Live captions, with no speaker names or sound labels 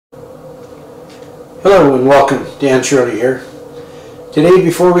Hello and welcome, H Shirley here. Today,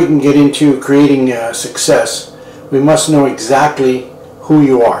 before we can get into creating success, we must know exactly who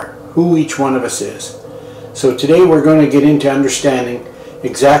you are, who each one of us is. So today we're going to get into understanding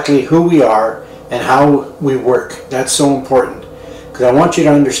exactly who we are and how we work. That's so important, because I want you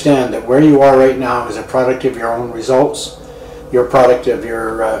to understand that where you are right now is a product of your own results, your product of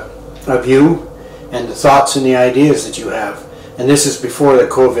you, and the thoughts and the ideas that you have. And this is before the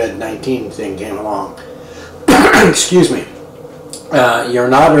COVID-19 thing came along. Excuse me. You're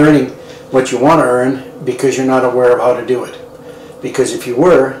not earning what you want to earn because you're not aware of how to do it. Because if you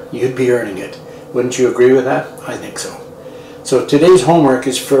were, you'd be earning it. Wouldn't you agree with that? I think so. So today's homework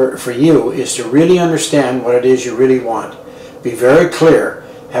is for you is to really understand what it is you really want. Be very clear,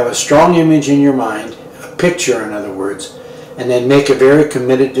 have a strong image in your mind, a picture in other words, and then make a very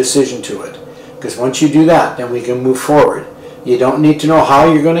committed decision to it. Because once you do that, then we can move forward. You don't need to know how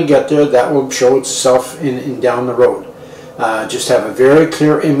you're going to get there. That will show itself in down the road. Just have a very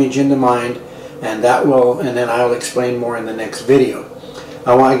clear image in the mind, and then I'll explain more in the next video.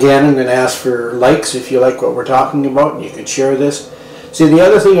 I'm going to ask for likes if you like what we're talking about. You can share this. See, the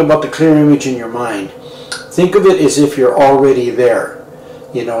other thing about the clear image in your mind, think of it as if you're already there.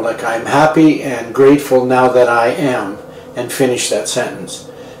 You know, like I'm happy and grateful now that I am, and finish that sentence.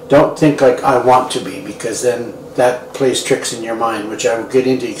 Don't think like I want to be, because then that plays tricks in your mind, which I will get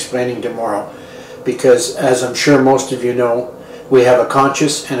into explaining tomorrow. Because as I'm sure most of you know, we have a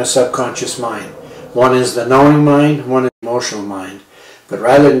conscious and a subconscious mind. One is the knowing mind, one is the emotional mind. But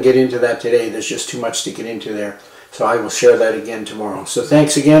rather than get into that today, there's just too much to get into there. So I will share that again tomorrow. So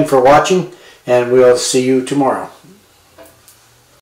thanks again for watching, and we'll see you tomorrow.